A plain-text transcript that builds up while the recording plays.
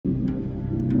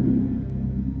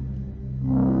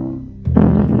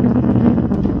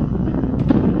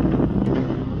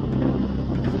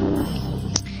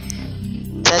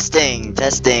Testing,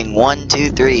 testing, 1,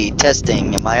 2, 3,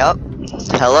 testing. Am I up?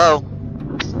 Hello?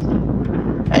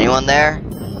 Anyone there?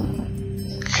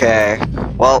 Okay,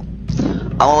 well,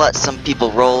 I'm gonna let some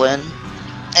people roll in.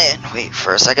 And wait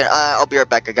for a second, I'll be right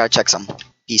back, I gotta check some.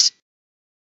 Peace.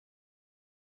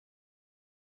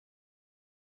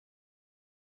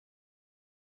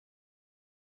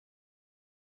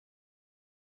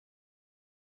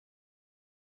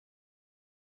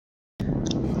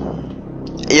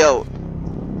 Yo,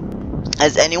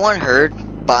 has anyone heard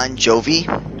Bon Jovi?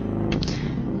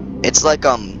 It's like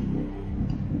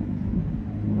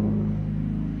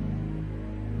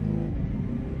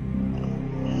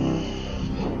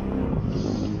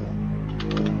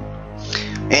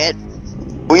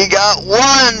and we got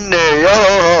one.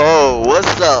 Yo,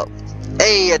 what's up?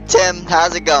 Hey Tim,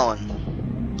 how's it going?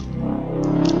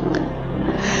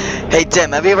 Hey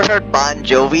Tim, have you ever heard Bon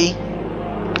Jovi?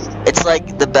 It's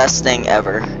like the best thing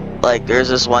ever. Like, there's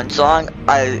this one song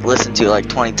I listened to like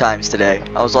 20 times today.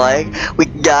 I was like, we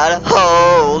gotta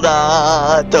hold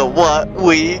on to what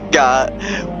we got.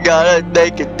 We gotta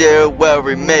make it do whether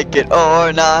we make it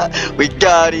or not. We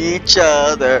got each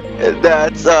other, and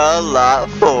that's a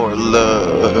lot for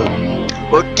love.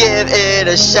 We'll give it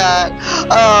a shot.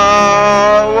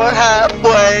 Oh, we're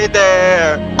halfway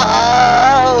there.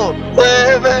 Oh,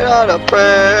 living on a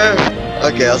prayer.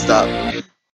 Okay, I'll stop.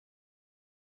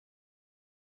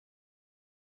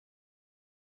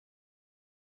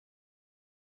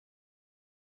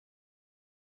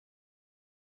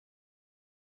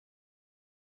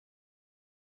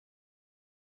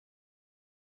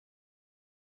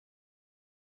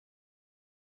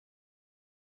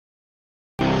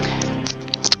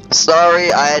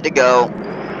 Sorry, I had to go.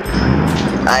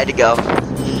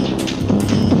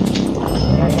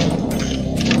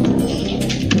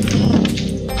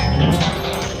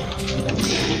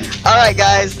 Alright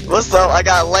guys, what's up? I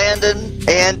got Landon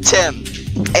and Tim.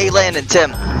 Hey Landon,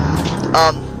 Tim.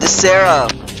 Sarah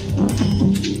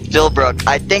Philbrook,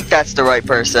 I think that's the right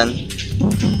person.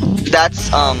 That's,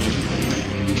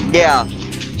 yeah.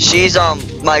 She's,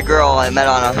 my girl I met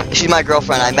on she's my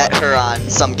girlfriend. I met her on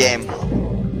some game.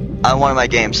 On one of my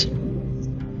games.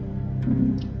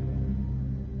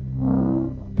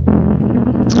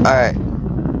 Alright.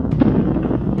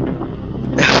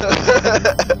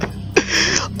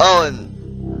 Oh,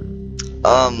 and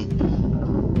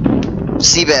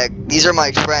Seabag, these are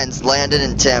my friends, Landon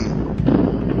and Tim.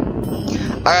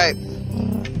 Alright.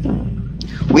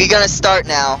 We gonna start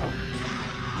now.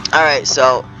 Alright,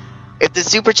 so if the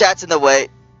super chat's in the way.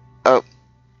 Oh.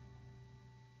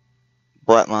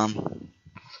 What, Mom?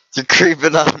 You're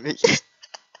creeping on me.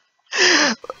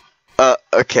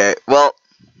 Okay. Well,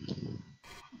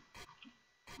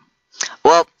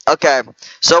 okay.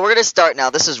 So we're gonna start now.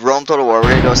 This is Rome Total War.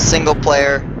 We're gonna go single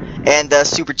player, and the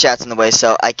super chat's in the way,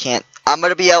 so I can't. I'm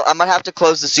gonna have to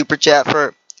close the super chat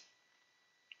for.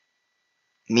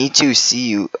 Me too. See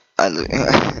you. Sir,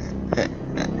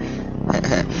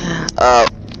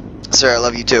 I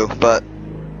love you too. But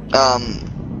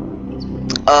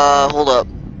hold up.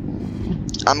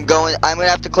 I'm gonna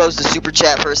have to close the super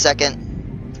chat for a second.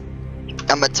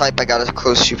 I'm gonna type, I gotta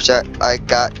close super chat. I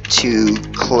got to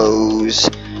close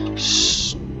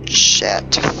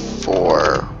chat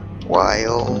for a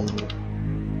while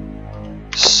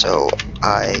so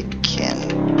I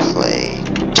can play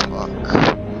talk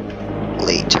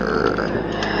later.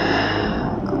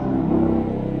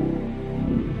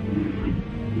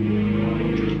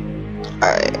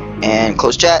 Alright, and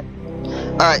close chat.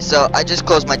 Alright, so I just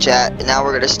closed my chat, and now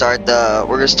we're gonna start the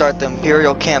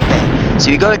Imperial campaign. So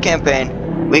you go to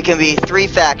campaign, we can be 3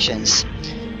 factions.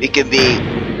 We can be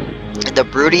the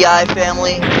Broody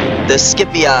family, the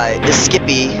Skippy, and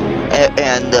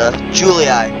the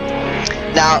Julii.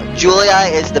 Now,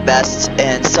 Julii is the best,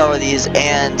 and so are these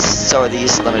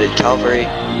limited cavalry.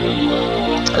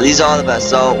 These are all the best.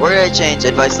 So we're gonna change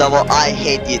advice level. I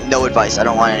hate no advice. I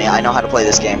don't want any. I know how to play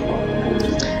this game.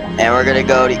 And we're gonna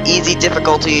go to easy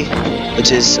difficulty, which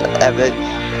is Epic,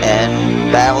 and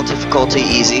battle difficulty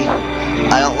easy.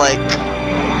 I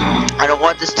don't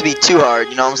want this to be too hard,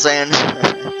 you know what I'm saying?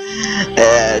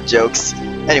 Jokes.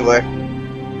 Anyway.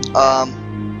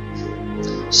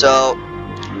 So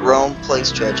Rome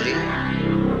plays tragedy.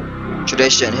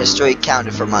 Tradition, history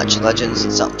counted for much, legends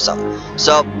and something.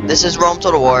 So this is Rome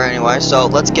Total War anyway, so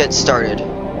let's get started.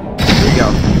 Here we go.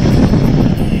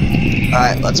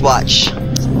 Alright, let's watch.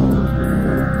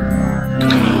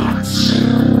 Gods.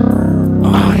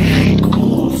 I hate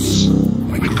gods.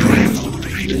 My grandfather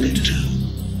hated it too.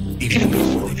 Even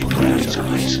before he put out his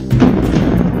eyes.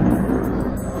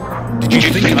 Did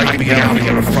you think I'd be out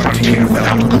here a frontier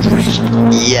without good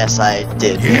reason. Yes, I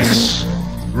did. Yes,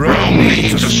 Rome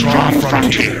needs a strong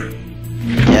frontier.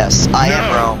 Yes, I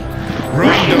am Rome.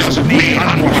 Rome doesn't need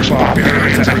unwashed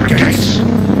barbarians at her gates.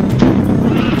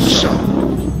 So,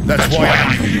 that's why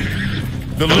I'm here.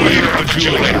 The leader of the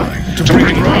Julian, to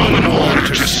bring Rome an order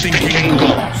to stinking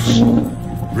laws.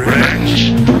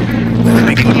 Revenge? That'd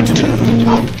be good too.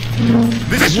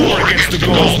 This war against the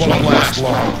Gauls won't last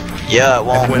long. Yeah, it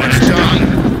won't. And when it's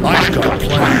done, I've got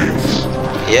plans.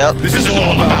 Yep. This is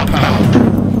all about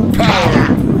power. Power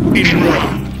in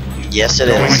Rome. Yes, it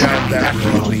Going is. down that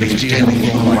road means dealing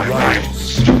with all my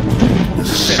rivals. The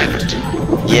Senate.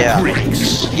 Yeah.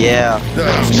 Greeks. Yeah.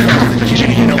 Those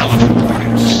Carthaginian elephant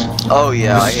riders. Oh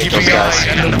yeah, I hate those guys.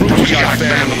 And the Brutii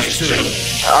families too.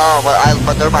 Oh,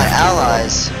 but they're my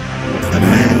allies. The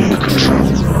man who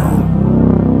controls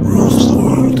Rome rules the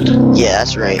world. Yeah,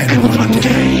 that's right. And one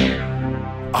day,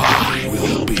 I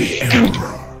will be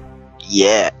emperor.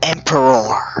 Yeah,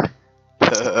 Emperor.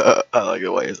 I like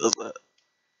the way he says that.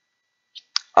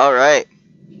 Alright.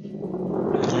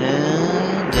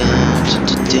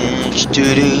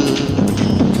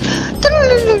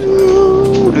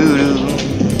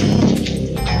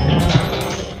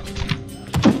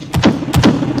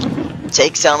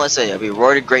 Take Selma City, be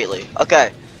rewarded greatly.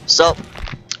 Okay, so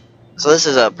this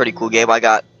is a pretty cool game. I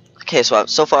got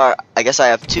so far I guess I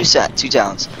have two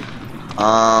towns.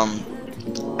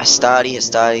 Hastati.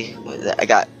 I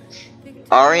got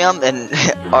Arium and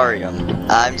Arium.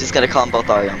 I'm just gonna call them both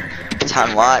Arium.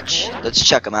 Town Watch. Let's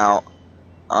check them out.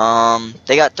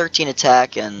 They got 13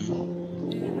 attack and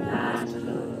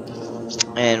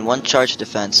 1 charge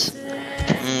defense.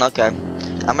 Okay,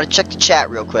 I'm gonna check the chat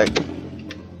real quick.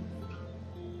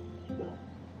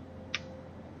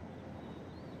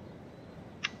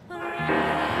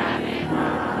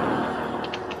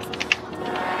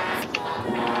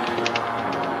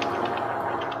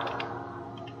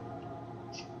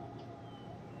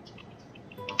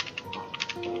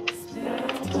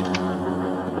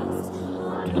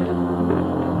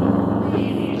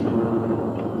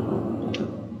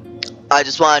 I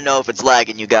just want to know if it's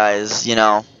lagging, you guys, you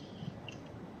know.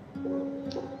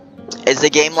 Is the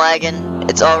game lagging?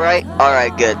 It's alright?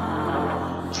 Alright, good.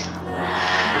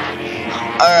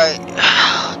 Alright,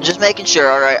 just making sure,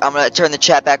 alright. I'm going to turn the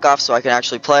chat back off so I can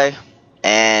actually play.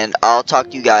 And I'll talk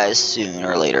to you guys soon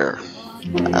or later.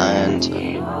 And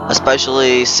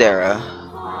especially Sarah,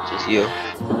 just you.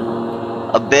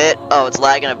 A bit? Oh, it's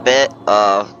lagging a bit?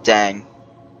 Oh, dang.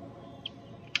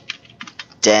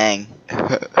 Dang.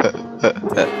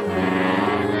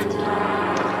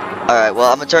 Alright, well,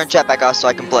 I'm gonna turn chat back off so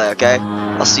I can play, okay?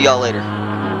 I'll see y'all later.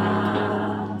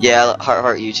 Yeah,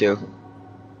 heart you too.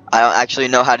 I don't actually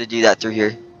know how to do that through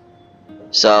here,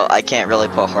 so I can't really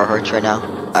put hearts right now.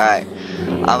 Alright,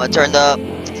 I'm gonna turn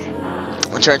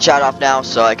chat off now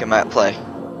so I can play.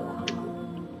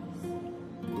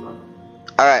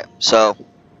 Alright, so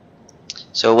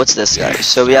what's this guy?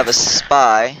 So we have a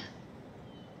spy.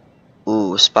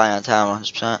 Ooh, spy on town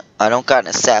 100%. I don't got an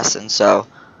assassin, so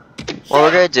what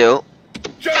we're gonna do.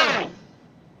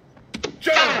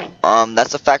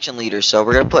 That's a faction leader, so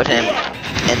we're gonna put him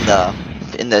in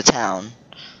the town,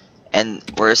 and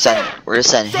we're gonna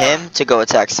send him to go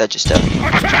attack Segestone.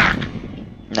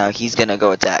 Now he's gonna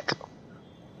go attack.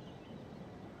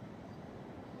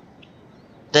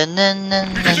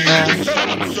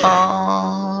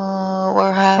 Oh,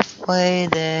 we're halfway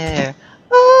there.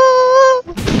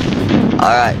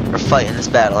 Alright, we're fighting this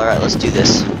battle. Alright, let's do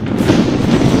this.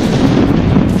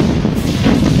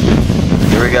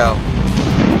 Here we go.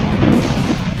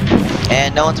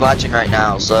 And no one's watching right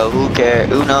now, so who cares?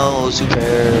 Who knows? Who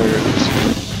cares?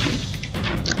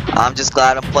 I'm just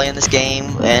glad I'm playing this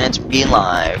game and it's being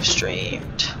live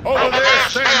streamed. Over there,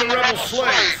 stand the rebel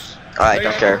slaves. Alright,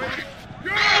 don't care.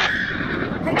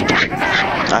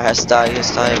 Alright,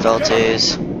 Hastati,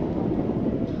 Veltes.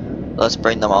 Let's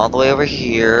bring them all the way over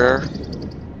here.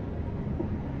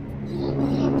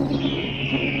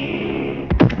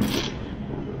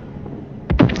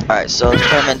 Alright, so let's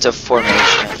put them into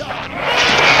formation.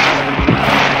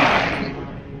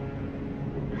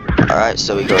 Alright,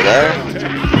 so we go there.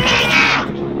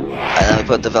 And then we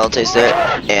put the Veltes there,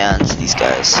 and these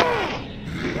guys.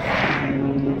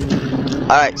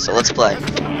 Alright, so let's play.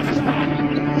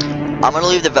 I'm gonna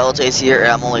leave the Veltes here,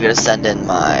 and I'm only gonna send in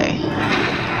my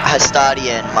Hastati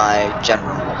and my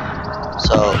general.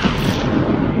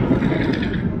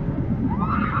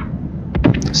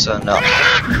 So no.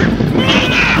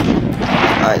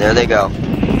 Alright, there they go.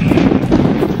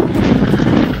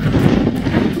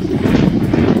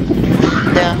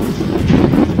 Yeah.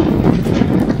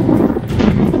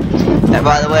 And And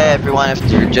by the way, everyone,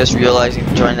 if you're just realizing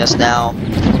you're joining us now,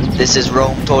 this is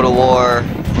Rome Total War,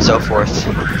 and so forth.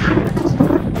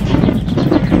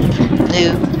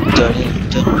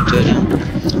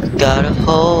 Gotta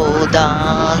hold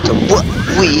on to what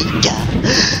we got.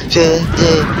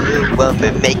 When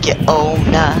we make it own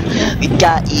now, we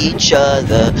got each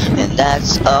other, and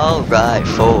that's alright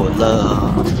for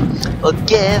love. We'll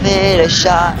give it a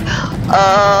shot.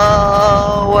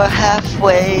 Oh, we're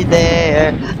halfway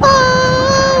there.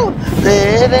 Oh,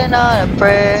 living on a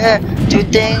prayer. Do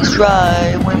things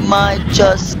right, we might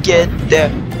just get there.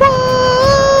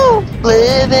 Whoa,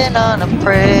 living on a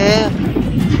prayer.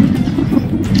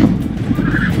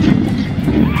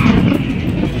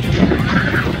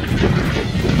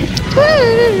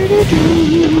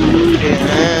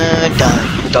 Dun,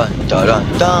 dun, dun,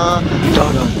 dun, dun,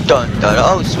 dun, dun, dun.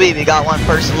 Oh sweet, we got one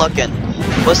person looking.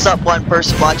 What's up, one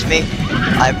person watching me?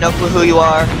 I have no clue who you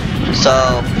are,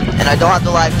 so, and I don't have the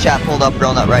live chat pulled up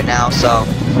real right now, so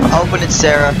I'm hoping it's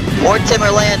Sarah or Tim or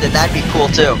Landon. That'd be cool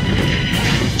too.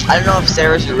 I don't know if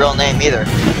Sarah's your real name either,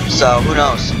 so who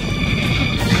knows.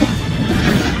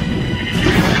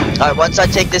 Alright, once I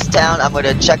take this town, I'm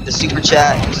gonna check the super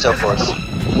chat and so forth.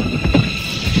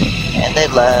 And they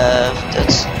left.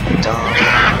 That's dumb.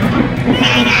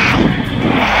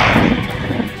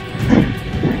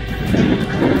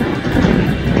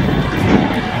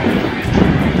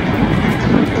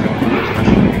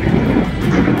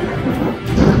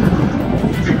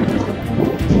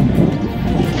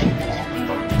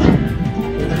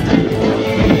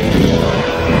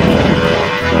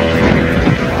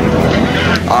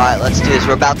 Alright, let's do this.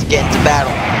 We're about to get into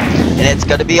battle, and it's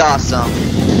gonna be awesome.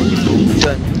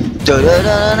 Dun, dun, dun,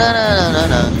 dun, dun, dun,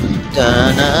 dun,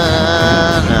 dun,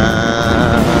 dun, dun.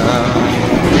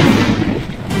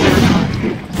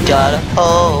 Gotta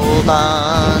hold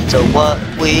on to what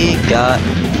we got.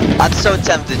 I'm so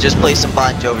tempted to just play some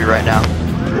Bon Jovi right now.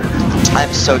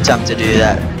 I'm so tempted to do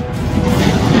that.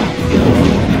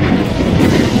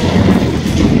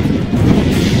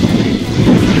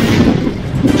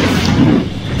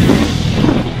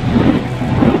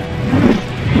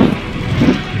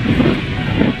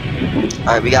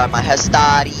 Alright, we got my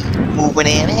Hestari moving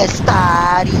in.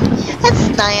 Hestari.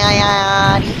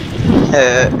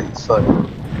 It's funny.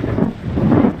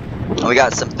 And we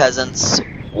got some peasants,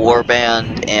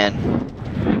 warband, and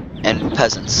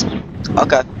peasants.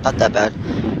 Okay, not that bad.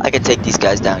 I can take these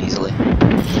guys down easily.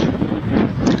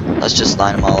 Let's just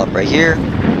line them all up right here.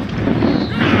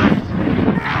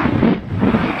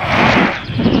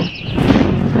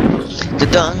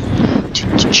 Dun.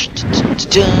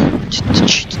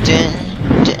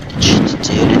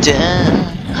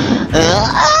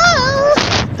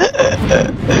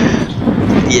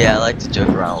 Yeah, I like to joke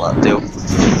around a lot too.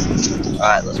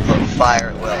 Alright, let's put fire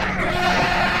at will.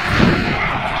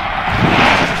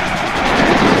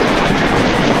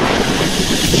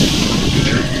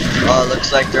 Oh, it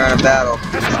looks like they're in a battle.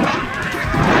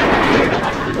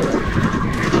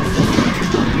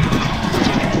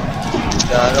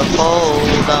 Gotta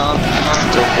hold on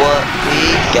to what we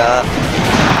got.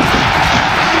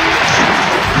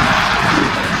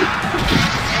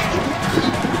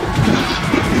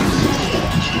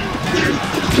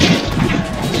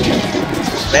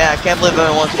 Man, I can't believe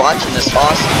everyone's watching this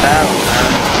awesome battle,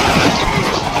 man.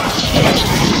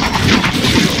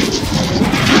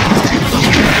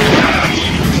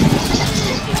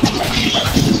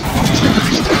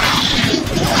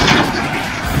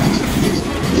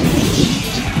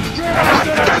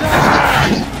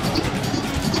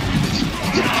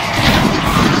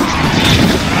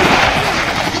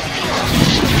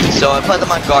 So I put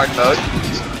them on guard mode.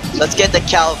 Let's get the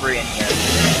cavalry in here.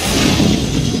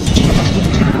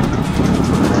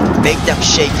 Make them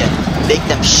shaken. Make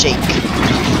them shake.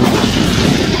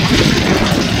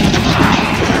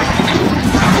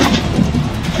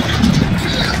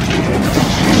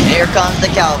 Here comes the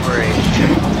cavalry.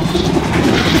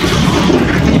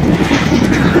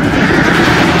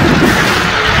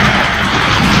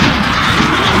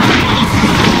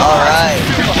 Alright.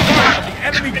 The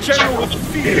enemy general with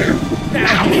fear.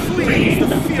 Now he flees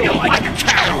the field like a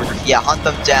coward. Yeah, hunt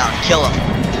them down. Kill them.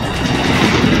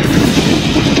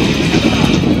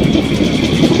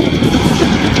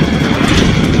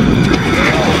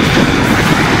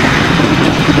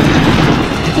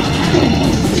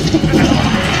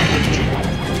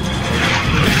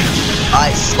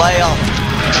 Slay them,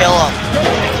 kill them,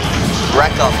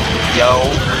 wreck them, yo.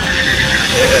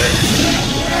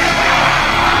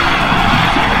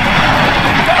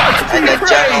 And the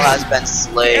general has been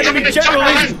slain. Enemy general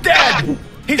is dead.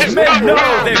 His men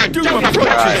know their doom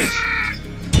approaches.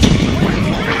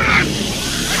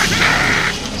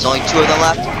 There's only 2 of them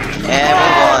left, and we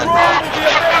won.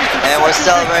 And we're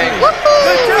celebrating.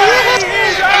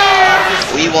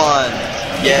 Woohoo! We won.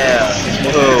 Yeah.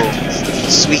 Woohoo.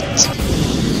 Sweet.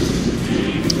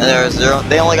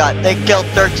 And they killed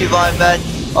 13 blind men.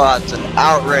 Oh, that's an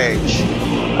outrage.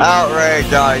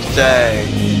 Outrage, I say.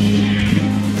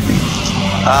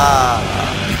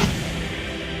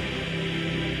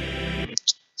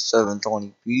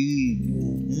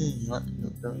 720p. Not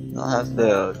half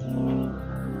bad.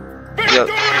 Yo,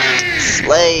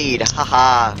 Slade,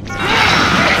 haha.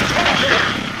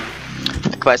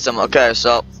 Okay,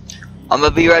 so I'm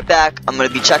gonna be right back. I'm gonna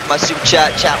be checking my super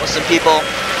chat, with some people.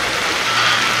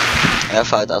 I got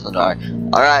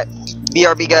 $5,000. Alright,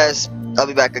 BRB guys. I'll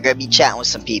be back. I'm gonna be chatting with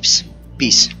some peeps.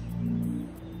 Peace.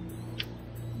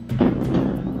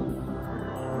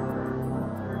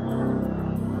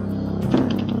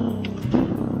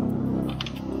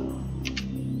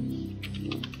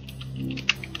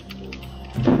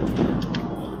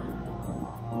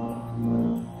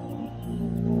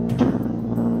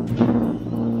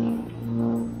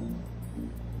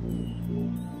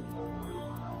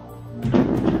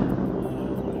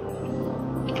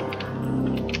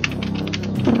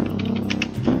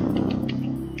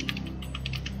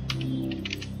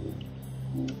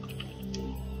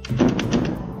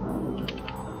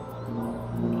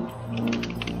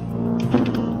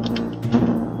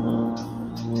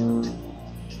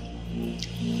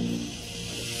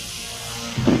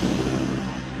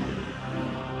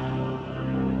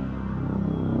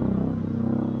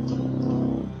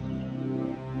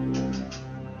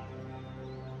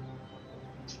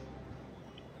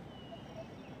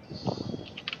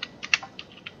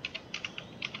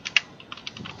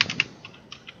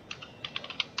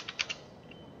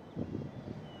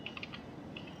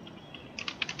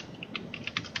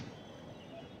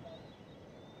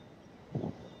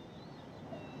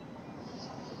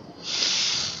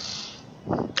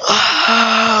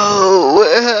 Oh,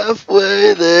 we're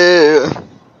halfway there.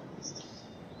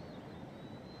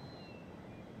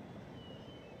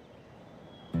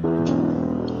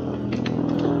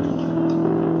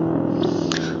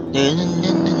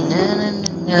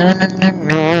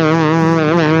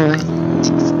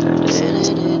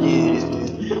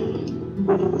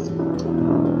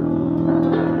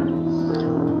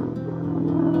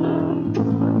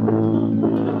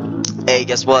 Hey,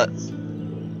 guess what?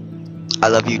 I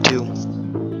love you too.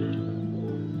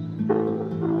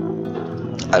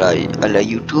 I love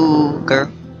you too, girl.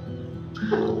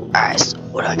 Alright, so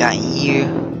what I got here?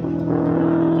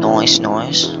 Nice.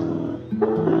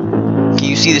 Can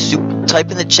you see the type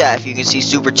in the chat if you can see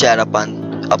super chat up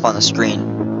on the screen.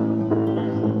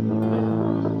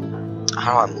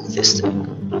 How do I move this thing?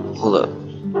 Hold up.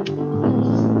 How do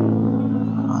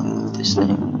I move this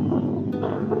thing?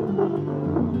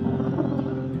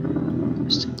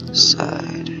 Just to the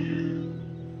side.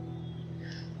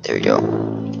 There we go.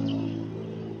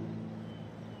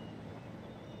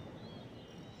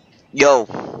 Yo,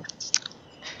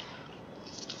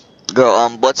 girl,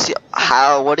 what's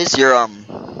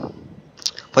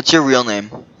your real name?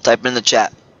 Type it in the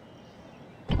chat.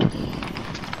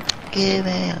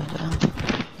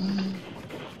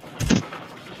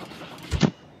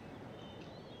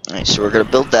 Alright, so we're gonna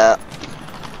build that.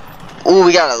 Ooh,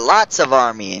 we got lots of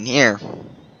army in here.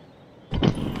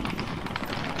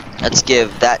 Let's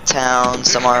give that town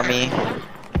some army.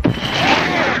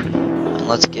 And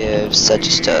let's give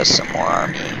Segesta some more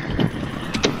army.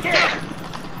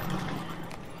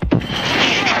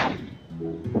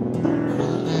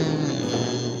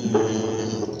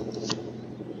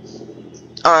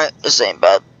 Alright, this ain't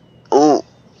bad. Ooh.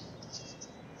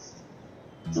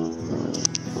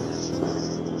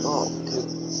 Oh, good.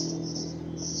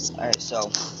 Alright,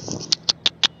 so.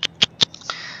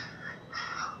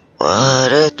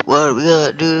 What are we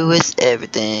gonna do with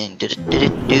everything? Got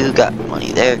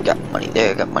money there, got money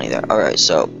there, got money there. Alright,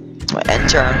 so. My end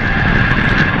turn.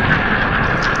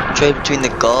 Trade between the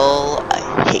Gull. I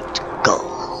hate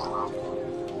Gull.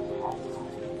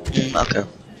 Okay.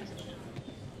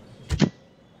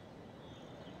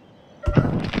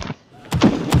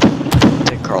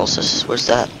 Carlsis, where's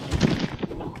that?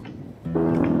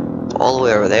 All the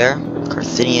way over there.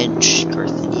 Carthinian.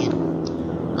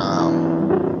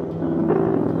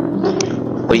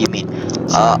 What do you mean?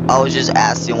 I was just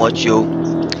asking what your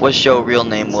real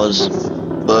name was,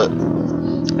 but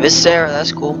if it's Sarah,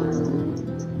 that's cool.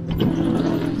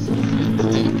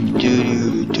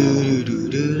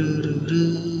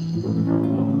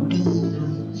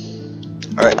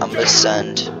 All right, I'm gonna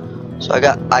send. So I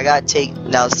got take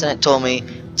now. The Senate told me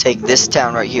take this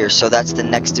town right here. So that's the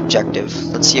next objective.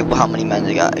 Let's see how many men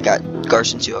I got. I got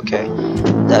Garson 2. Okay,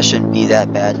 that shouldn't be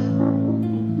that bad.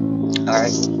 All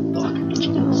right.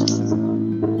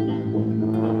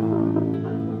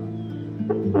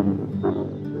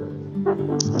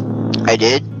 I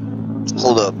did.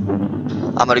 Hold up.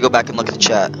 I'm gonna go back and look at the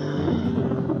chat.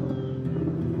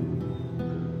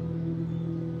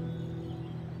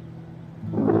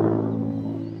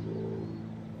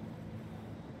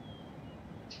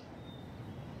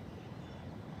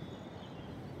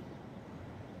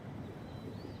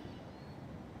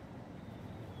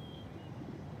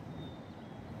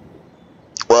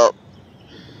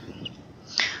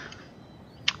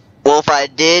 Well, if I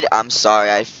did, I'm sorry.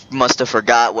 I must have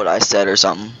forgot what I said or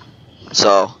something.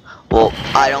 So, well,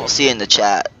 I don't see it in the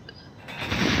chat.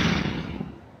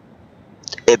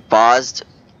 It paused.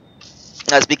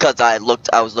 That's because I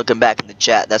was looking back in the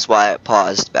chat. That's why it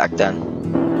paused back then.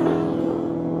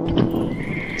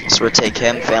 So we'll take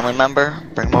him, family member,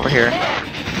 bring him over here.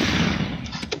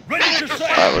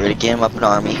 Alright, we're gonna get him up an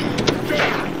army.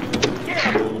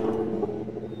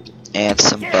 And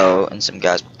some bow, and some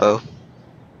guys with bow.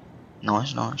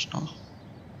 Nice. And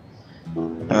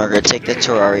we're gonna take the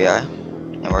Terraria,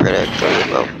 and we're gonna go to the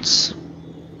boats.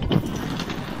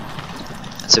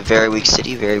 It's a very weak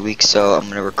city, very weak, so I'm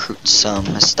gonna recruit some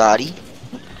Hastati.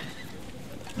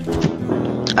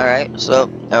 Alright, so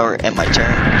now we're at my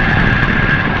turn.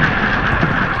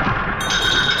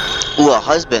 Ooh, a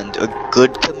husband, a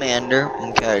good commander.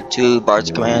 Okay, 2 bards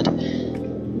of command.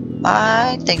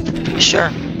 I think,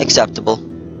 sure, acceptable.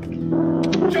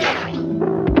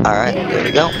 Alright, there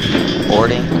we go.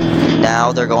 Boarding.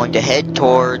 Now they're going to head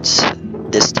towards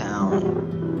this town.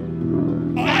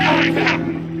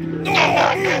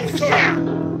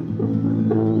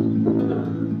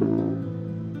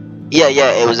 Yeah,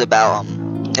 it was about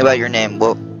your name.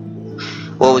 What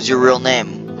was your real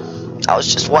name? I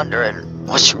was just wondering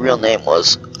what your real name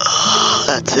was.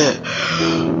 That's it.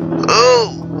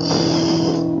 Oh!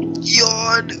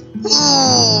 Yawn! Ooh!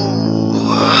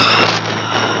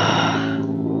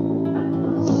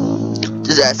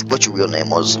 Just ask what your real name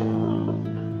was.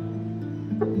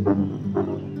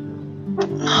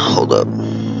 Hold up.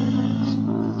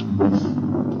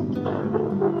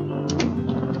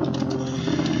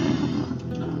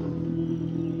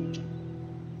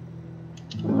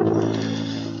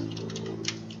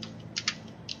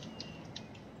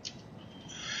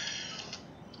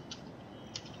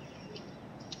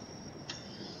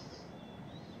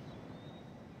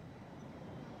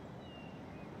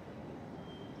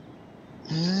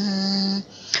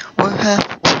 We're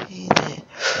halfway there.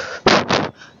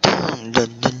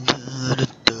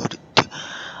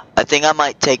 I think I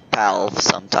might take Pal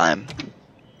sometime.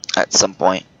 At some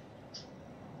point.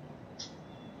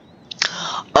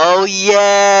 Oh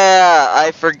yeah!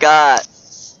 I forgot.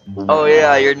 Oh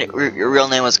yeah, your real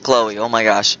name was Chloe. Oh my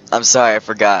gosh. I'm sorry, I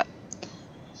forgot.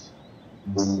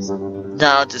 No,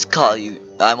 I'll just call you.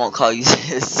 I won't call you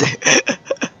this.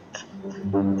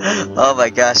 Oh my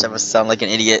gosh, I must sound like an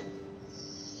idiot.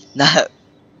 Not.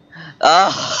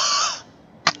 Oh.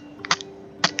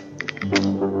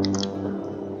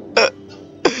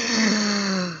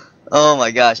 Oh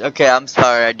my gosh. Okay, I'm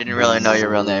sorry. I didn't really know your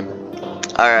real name.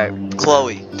 Alright,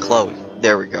 Chloe.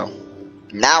 There we go.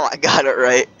 Now I got it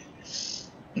right.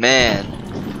 Man,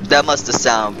 that must have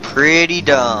sounded pretty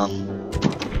dumb.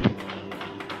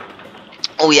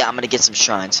 Oh yeah, I'm gonna get some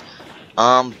shrines.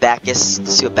 Bacchus.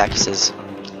 Let's see what Bacchus is.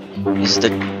 He's the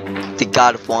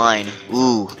god of wine.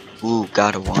 Ooh,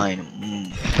 god of wine.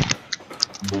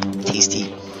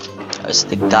 Tasty. That's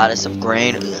the goddess of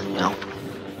grain. No.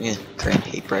 Yeah, grain,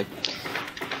 hate bread.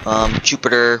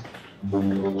 Jupiter,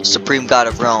 supreme god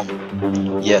of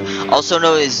Rome. Yeah. Also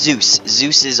known as Zeus.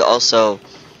 Zeus is also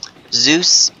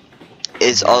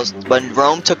when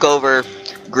Rome took over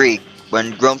Greece,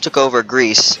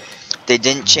 they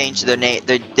didn't change their name.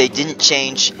 They didn't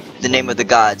change the name of the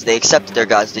gods. They accepted their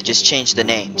gods. They just changed the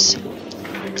names.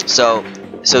 So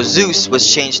Zeus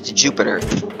was changed to Jupiter.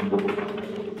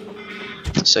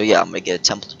 So yeah, I'm gonna get a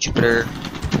temple to Jupiter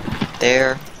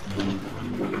there.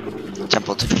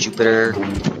 Temple to Jupiter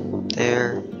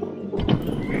there.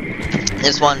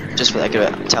 This one just like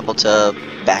a temple to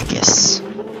Bacchus.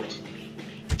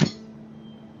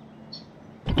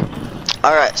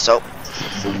 Alright, so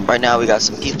right now we got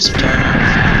some peeps turning.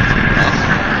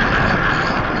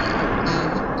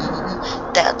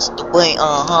 That's the way,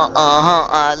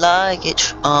 I like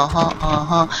it.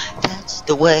 That's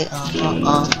the way,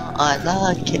 I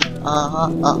like it.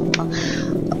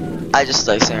 I just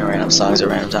like singing random songs at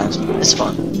random times. It's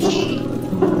fun.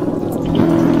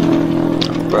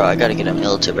 Bro, I gotta get a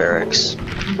military barracks.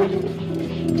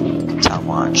 Town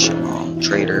watch,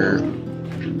 trader.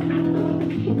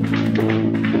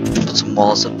 Put some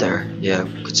walls up there. Yeah,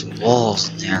 put some walls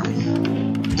in there.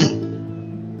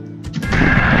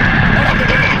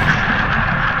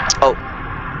 Oh.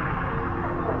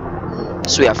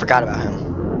 Sweet, I forgot about him.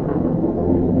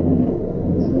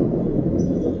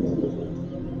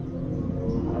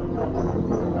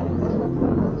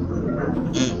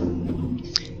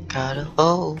 Gotta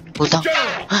hold on. What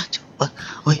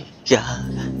we got.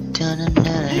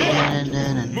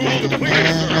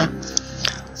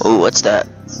 Oh, what's that?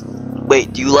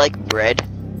 Wait, do you like bread?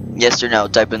 Yes or no?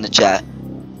 Type in the chat.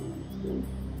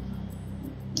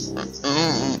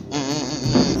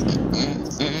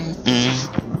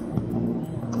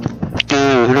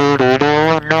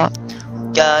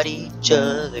 Got each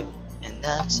other, and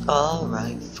that's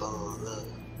alright for us.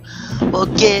 We'll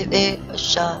give it a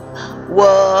shot.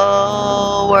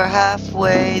 Whoa, we're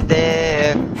halfway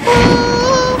there.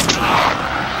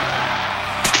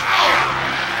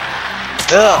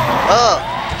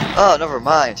 Oh, never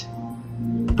mind.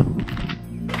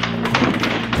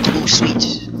 Oh,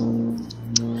 sweet.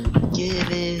 Give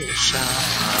it a shot.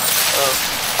 Oh,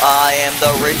 I am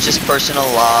the richest person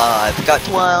alive. Got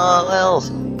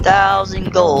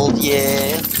 12,000 gold,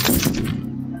 yeah.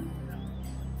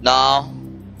 No.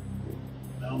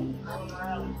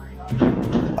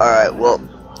 Alright, well,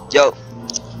 yo.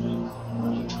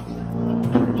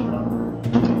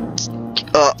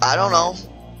 I don't know.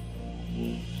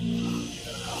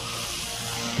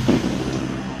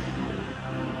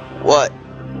 What?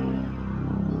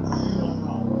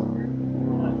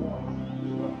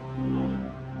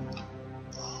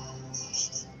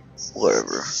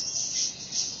 Whatever.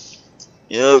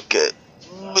 Yeah, okay.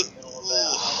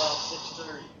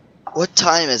 What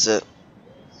time is it?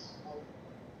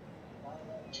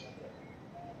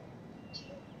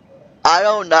 I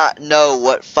do not know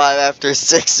what 5 after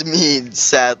 6 means,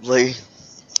 sadly.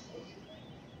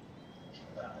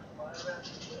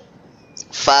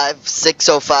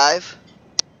 5605?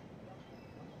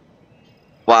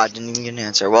 Wow, I didn't even get an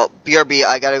answer. Well, BRB,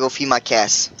 I gotta go feed my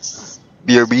cats.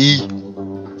 BRB.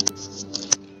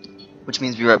 Which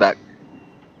means be right back.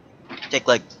 Take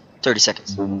like 30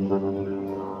 seconds.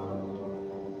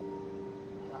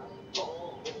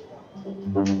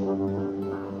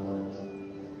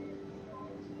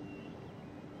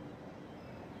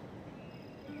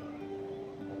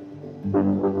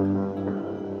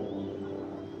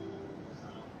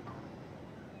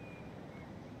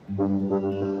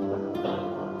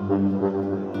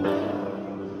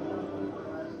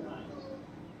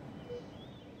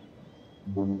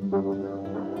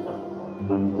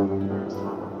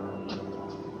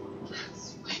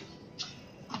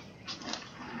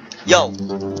 Yo,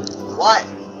 what?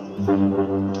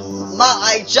 Ma,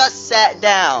 I just sat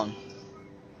down.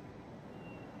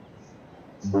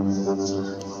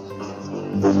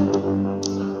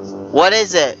 What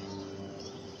is it?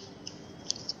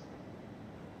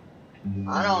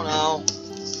 I don't know.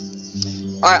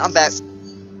 Alright, I'm back.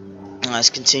 Let's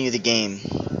continue the game.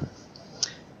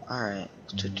 Alright.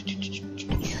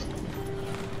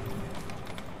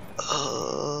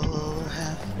 Oh,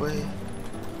 halfway.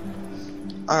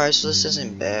 Alright, so this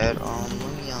isn't bad. Let me,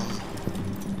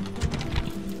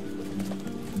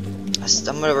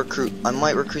 I'm gonna recruit. I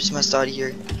might recruit some study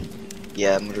here.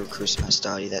 Yeah, I'm gonna recruit some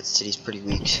study. That city's pretty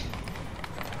weak.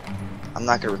 I'm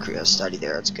not gonna recruit a study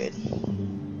there. That's good.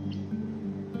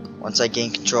 Once I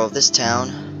gain control of this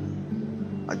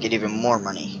town, I'll get even more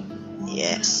money.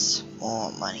 Yes,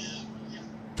 more money.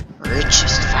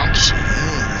 Richest faction.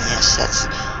 Yes, that's.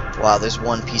 Wow, there's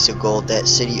one piece of gold. That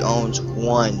city owns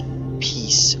one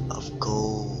piece of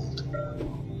gold.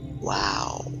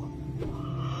 Wow.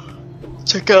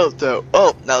 Check out though.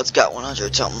 Oh, now it's got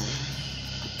 100 something.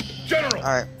 General. All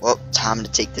right. Well, time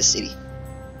to take this city.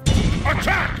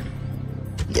 Attack!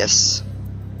 Yes.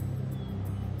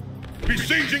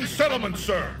 Besieging settlement,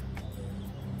 sir.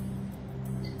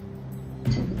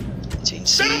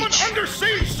 Settlement under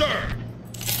siege, sir.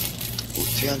 Ooh,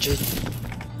 300.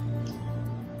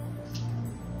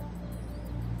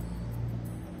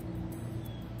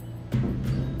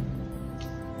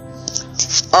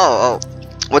 Oh.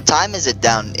 What time is it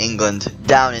down in England?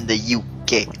 Down in the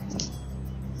UK?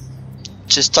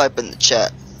 Just type in the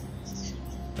chat.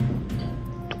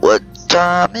 What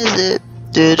time is it?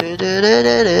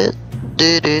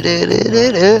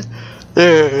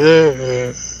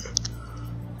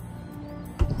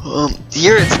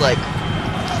 Here it's like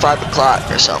 5 o'clock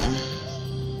or something.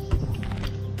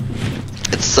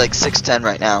 It's like 6:10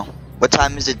 right now. What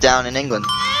time is it down in England?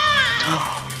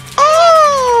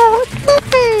 Oh,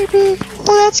 baby.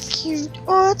 Oh, that's cute.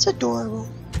 Oh, that's adorable.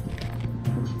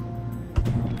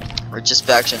 Richest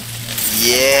faction.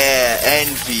 Yeah,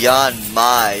 envy on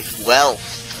my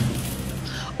wealth.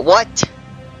 What?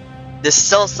 The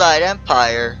Southside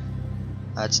Empire?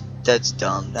 That's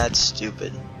dumb. That's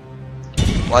stupid.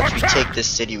 Watch me take this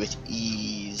city with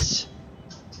ease.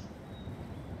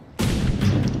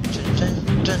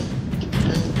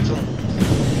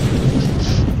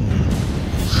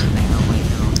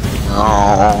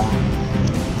 Oh.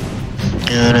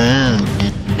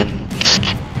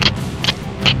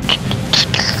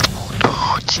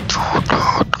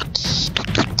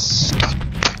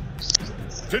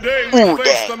 Today we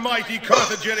face the mighty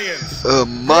Carthaginians.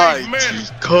 Mighty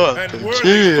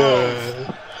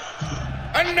Carthaginians.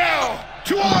 And now,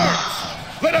 to arms!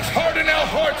 Let us harden our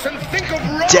hearts and think of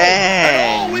Rome.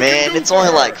 Dang, man, it's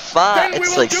only like 5.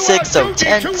 It's like 6 of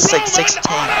 10. It's like 16.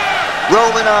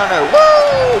 Roman honor.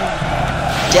 Woo!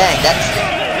 Dang, that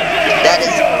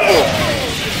is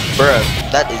bruh,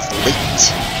 that is late.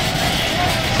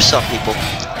 For some people,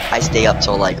 I stay up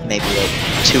till like maybe like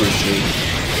 2 or 3.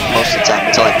 Most of the time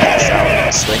until I pass out,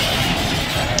 honestly.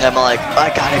 And I'm like, I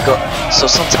gotta go. So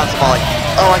sometimes I'm all like,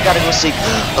 oh, I gotta go sleep.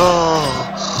 Oh.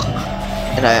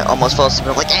 And I almost fell asleep.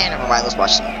 I'm like, never mind. Let's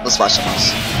watch some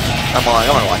else. I'm like,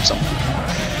 I'm gonna watch some.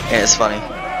 And it's funny.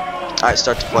 Alright,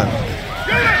 start deployment.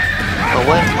 Oh,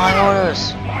 wait, my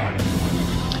orders.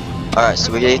 Alright,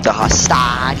 so we get the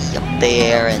Hastati up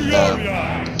there and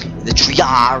the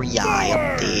Triarii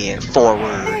up there.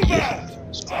 Forward.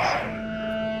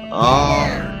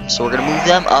 So we're gonna move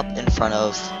them up in front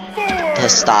of the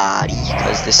Hastati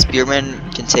because the spearmen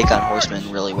can take on horsemen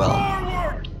really well.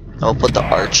 I'll put the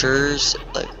archers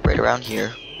like right around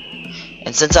here.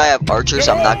 And since I have archers,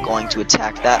 I'm not going to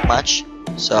attack that much.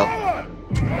 So I'm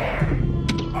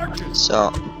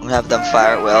gonna have them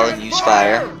fire well and use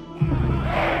fire.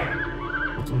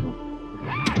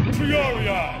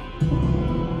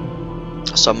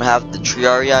 So I'm gonna have the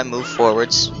Triarii move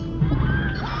forwards.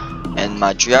 And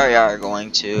my Triarii are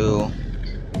going to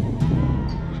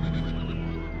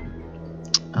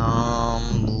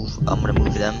I'm gonna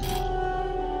move them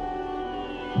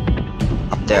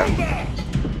up there.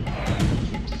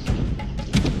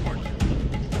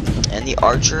 And the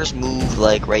archers move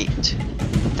like right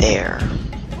there.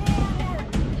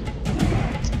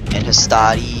 And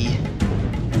Hastati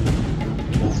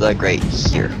move like right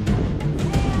here.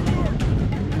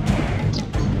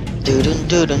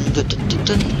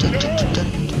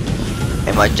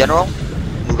 And my general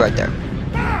move right there.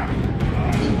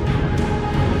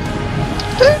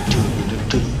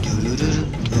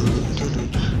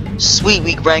 Sweet,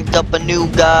 we ranked up a new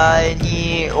guy,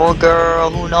 yeah, or girl,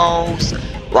 who knows?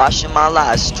 Watching my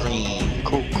live stream,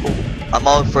 cool. I'm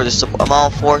all for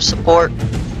support,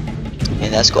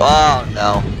 and that's cool. Oh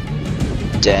no,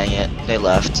 dang it, they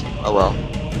left. Oh well.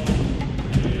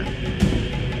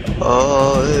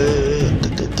 Oh.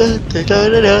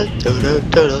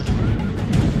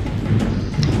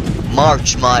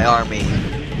 March, my army,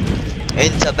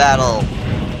 into battle.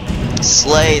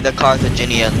 Slay the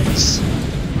Carthaginians.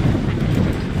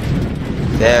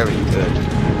 Very good.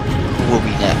 Who will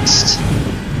be next?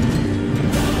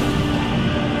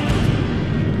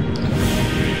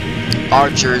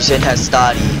 Archers in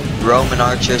Hastati. Roman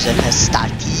archers in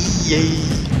Hastati.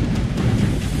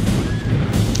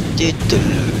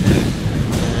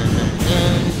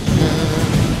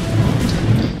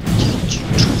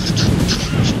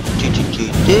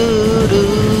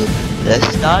 The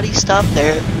Hastati stop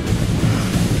there.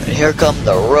 And here come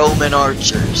the Roman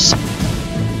archers.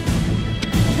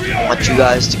 I want you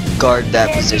guys to guard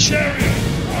that position.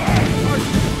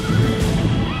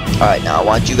 Alright, now I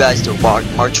want you guys to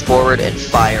march forward and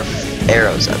fire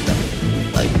arrows at them.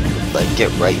 Like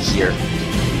get right here.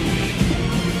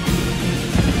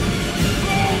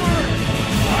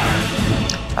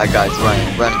 Alright guys,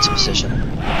 run into position.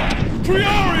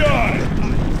 Triarii!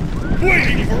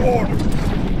 Waiting for orders!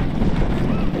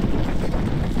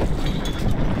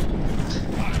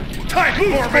 Tight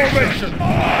formation!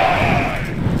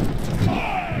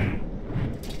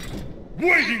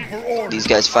 Waiting for orders! These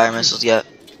guys fire missiles yet?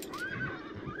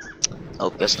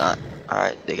 Nope, guess not.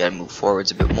 Alright, they gotta move forwards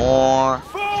a bit more.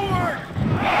 Forward!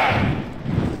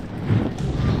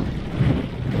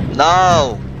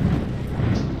 No!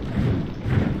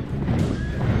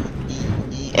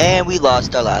 And we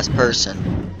lost our last person.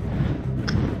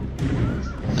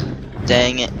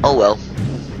 Dang it. Oh well.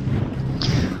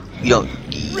 You don't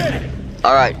need.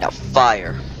 Alright, now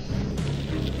fire.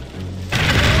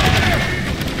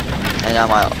 And now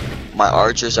my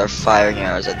archers are firing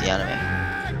arrows at the enemy.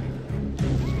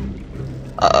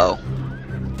 Uh-oh.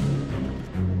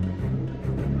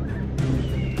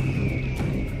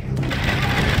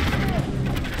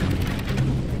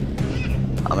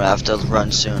 gonna have to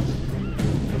run soon.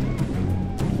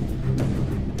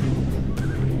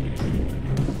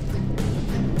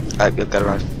 Alright, we gotta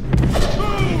run.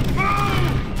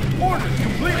 Orders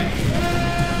completed.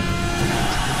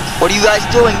 What are you guys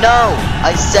doing? No!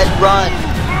 I said run!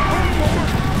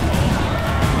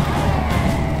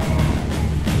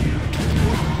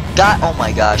 Oh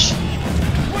my gosh.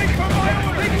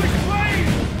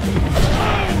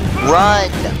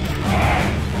 Run!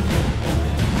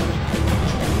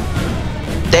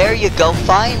 There you go,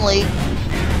 finally!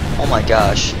 Oh my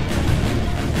gosh.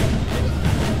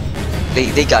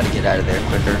 They gotta get out of there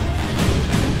quicker.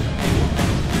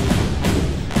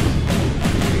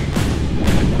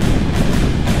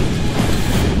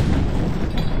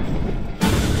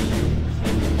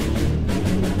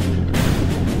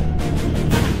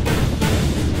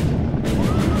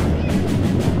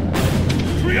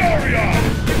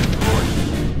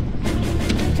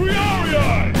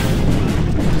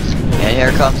 And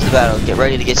here comes the battle. Get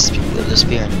ready to get the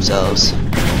spear in themselves.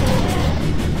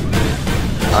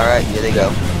 Alright, here they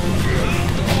go.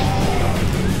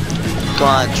 Come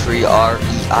on, Tree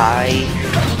R-E-I.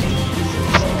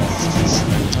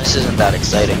 This isn't that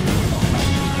exciting.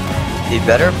 It'd be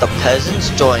better if the peasants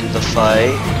joined the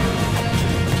fight.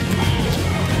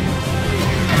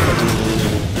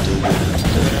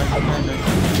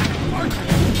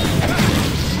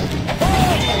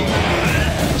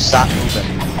 Stop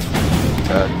moving.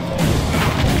 Good.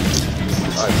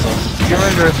 Alright, so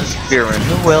Spearman versus Spearman.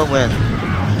 Who will win?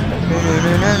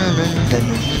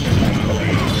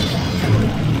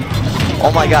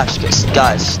 Oh my gosh,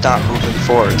 guys, stop moving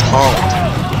forward. Halt.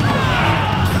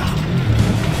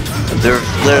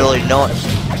 There's literally no.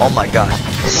 Oh my god.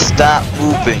 Stop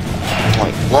moving.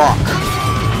 Like, block.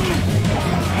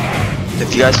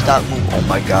 If you guys stop moving. Oh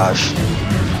my gosh.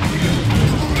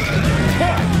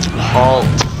 Halt.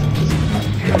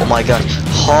 Oh my gosh.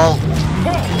 Halt.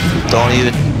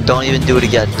 Don't even do it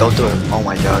again. Don't do it. Oh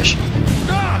my gosh.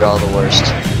 You're all the worst.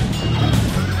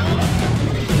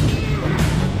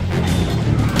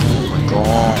 Oh my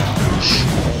gosh.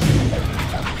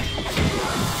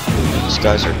 These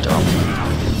guys are dumb.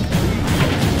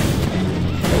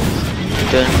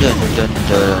 Dun, dun, dun,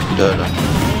 dun, dun, dun.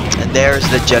 And there's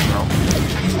the general.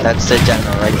 That's the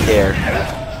general right there.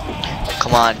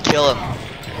 Come on, kill him.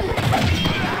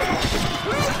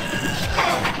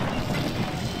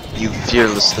 You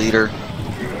fearless leader.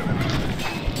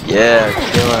 Yeah,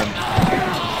 kill him.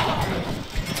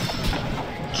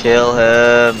 Kill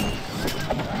him.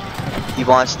 He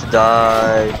wants to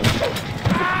die.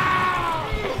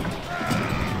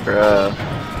 Bruh.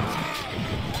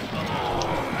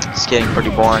 It's getting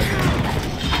pretty boring.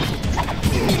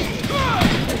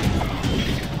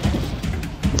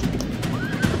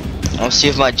 I'll see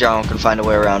if my general can find a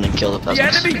way around and kill the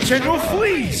peasants. The enemy general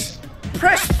flees!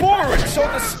 Press forward so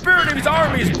the spirit of his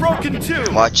army is broken too!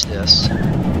 Watch this.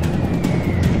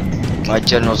 My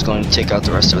general's going to take out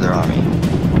the rest of their army.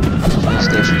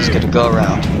 He's going to go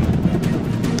around.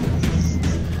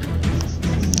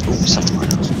 Ooh, something like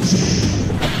that.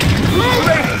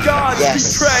 Thank God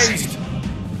Yes. be praised!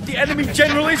 The enemy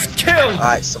general is killed!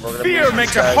 Alright, so we're gonna Fear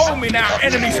makes a home in our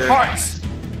enemies' here. hearts!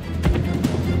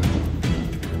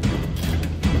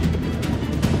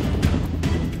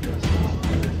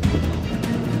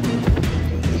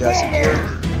 You guys in here.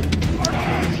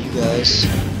 You guys.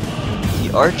 The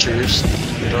archers. The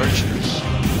good archers.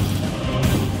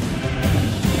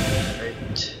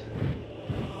 Right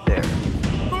there.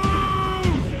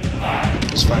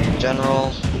 Let's find the general.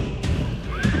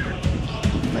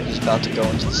 Like he's about to go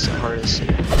into the hardest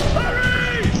here.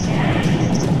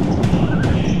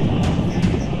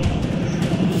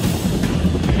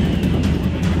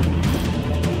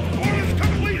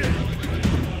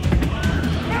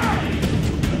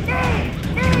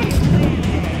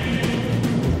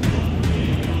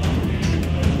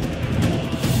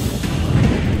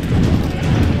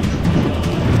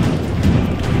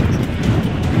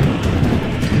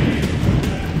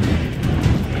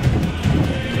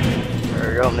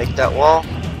 Make that wall.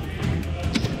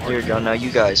 Here you go. Now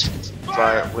you guys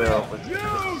fire at will with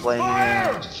flaming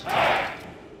arrows.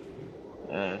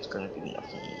 And it's gonna be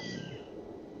nothing.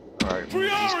 Alright, move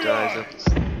these guys up.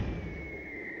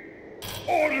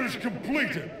 Orders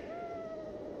completed!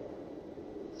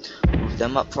 Move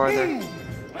them up farther.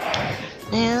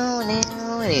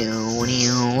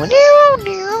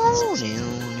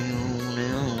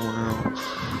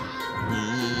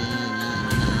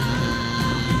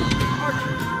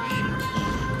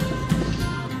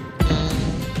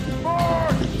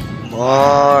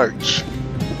 March!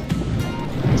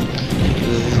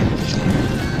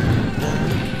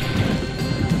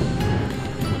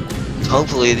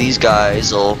 Hopefully these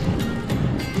guys will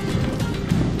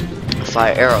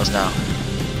fire arrows now.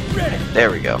 There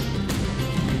we go.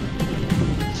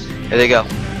 Here they go.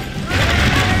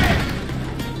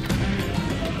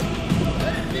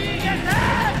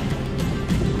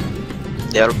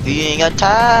 They're being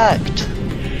attacked.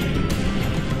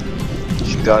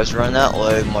 You guys run that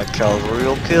way, my cavalry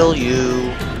will kill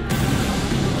you.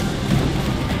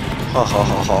 Ha ha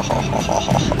ha ha ha ha ha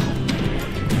ha.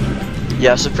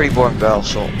 Yeah, it's a pretty boring battle,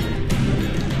 so I'm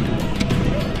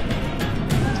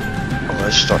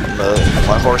gonna start.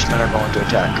 My horsemen are going to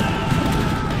attack.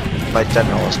 My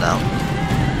generals now.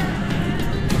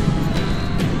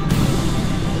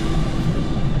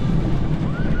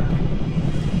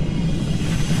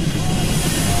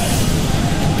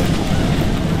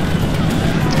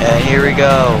 And here we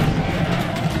go.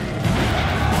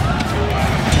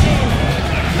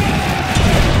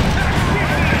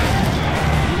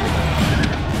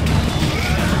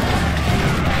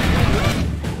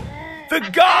 The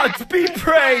gods be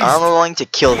praised! I'm going to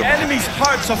kill them. The enemy's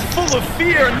hearts are full of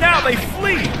fear, and now they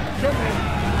flee!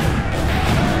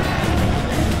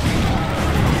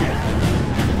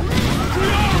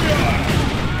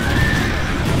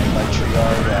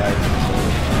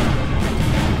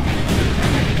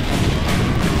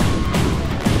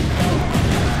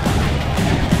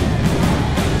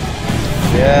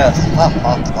 Yes.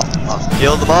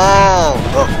 Kill them all.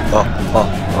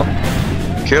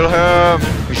 Kill him.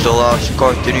 He's the last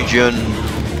Carthaginian.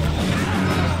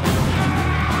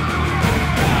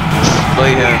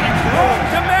 Slay him. Rome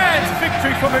demands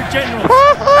victory from her generals.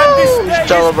 And this day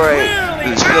Celebrate.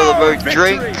 is Celebrate. clearly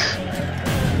Drink.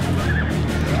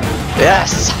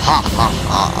 Yes. Ha ha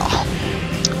ha.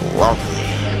 Lovely.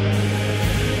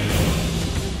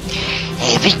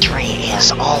 Hey, victory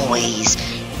is always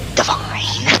divine.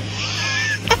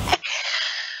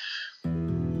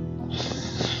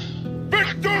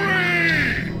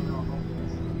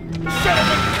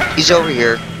 He's over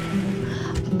here.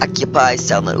 Occupy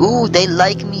Selma. Ooh, they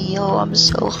like me. Oh, I'm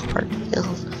so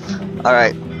heart-filled.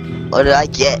 Alright, what did I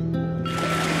get?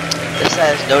 This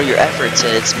says know your efforts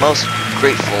and it's most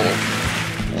grateful.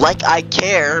 Like I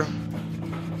care.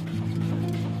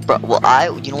 Bro,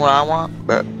 well, you know what I want?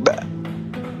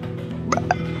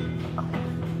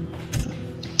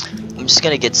 I'm just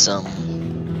gonna get some.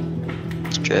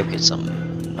 Let's try to get some.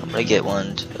 I'm gonna get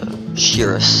one to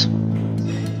Shiras.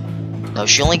 No,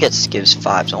 she only gives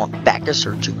 5, so I want Bacchus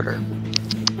or Jupiter.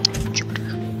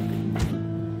 Jupiter.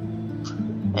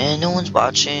 And no one's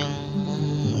watching.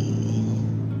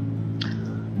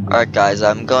 Alright guys,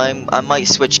 I might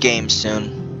switch games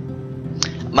soon.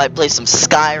 I might play some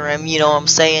Skyrim, you know what I'm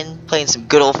saying? Playing some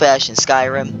good old fashioned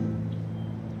Skyrim.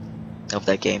 Love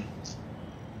that game.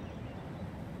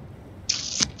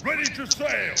 Ready to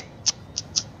sail.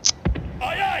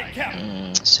 Aye aye,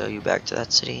 Captain. So you back to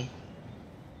that city.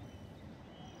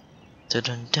 Dun,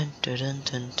 dun, dun, dun, dun,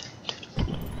 dun.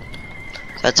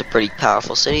 That's a pretty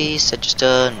powerful city. So just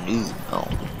no.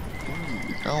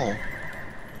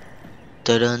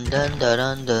 Dun dun dun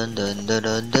dun dun dun dun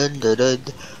dun dun dun.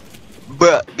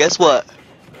 Bruh, guess what?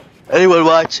 Anyone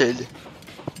watching?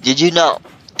 Did you know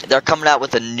they're coming out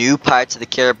with a new Pirates of the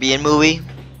Caribbean movie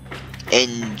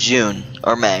in June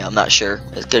or May? I'm not sure.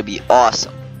 It's gonna be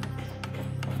awesome.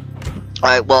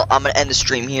 Alright, well, I'm gonna end the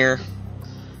stream here.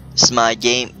 This is my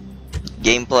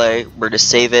gameplay. We're to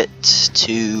save it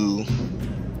to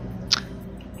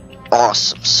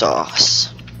awesome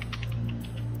sauce.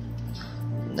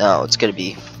 No, it's gonna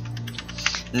be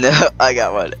no. I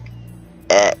got one.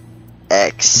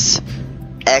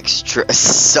 Extra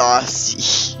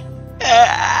saucy.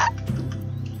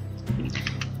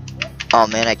 Oh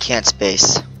man, I can't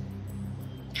space.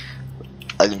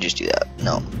 I can just do that.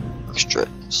 No, extra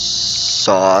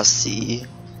saucy.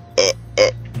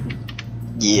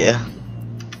 Yeah.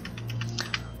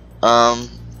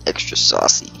 Extra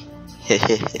saucy.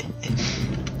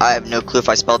 I have no clue if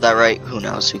I spelled that right. Who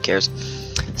knows? Who cares?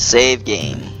 Save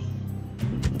game.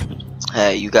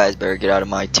 Hey, you guys better get out of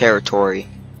my territory,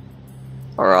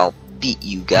 or I'll beat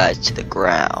you guys to the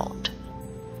ground.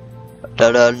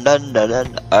 Dun dun dun dun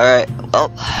dun. Alright,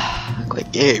 well,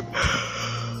 quick game.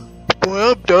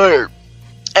 Boy, I'm tired.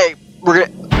 Hey,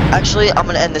 I'm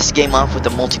gonna end this game off with a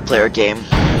multiplayer game.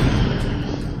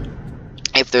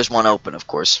 If there's one open, of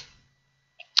course.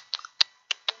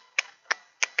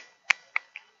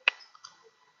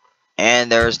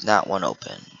 And there's not one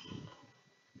open.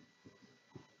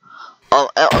 Oh,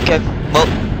 okay. Well,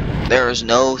 there's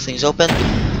no things open.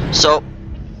 So,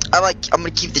 I'm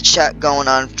gonna keep the chat going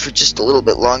on for just a little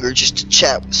bit longer, just to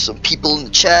chat with some people in the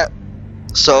chat.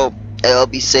 So, it'll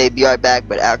be say be right back,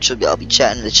 but actually I'll be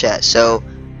chatting in the chat. So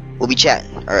we'll be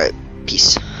chatting. All right,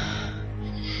 peace.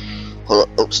 Hold up.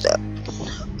 Oh, stop.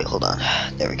 Wait, hold on.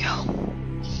 There we go.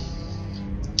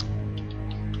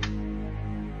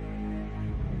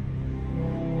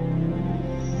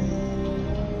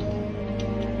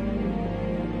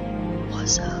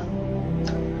 What's up?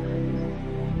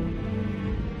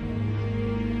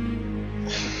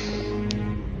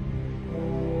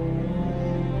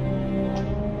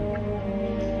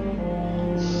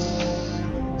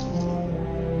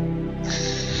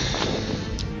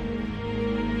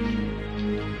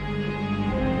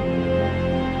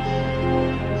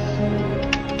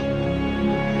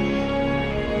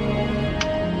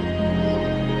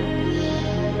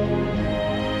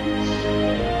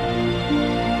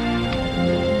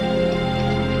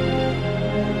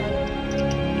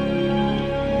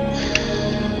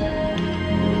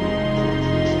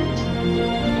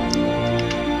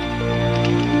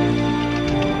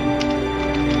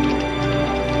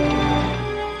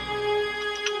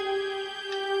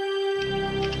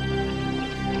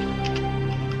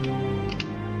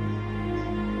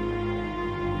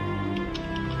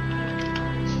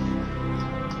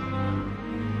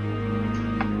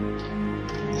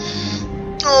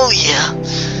 Oh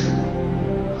yeah.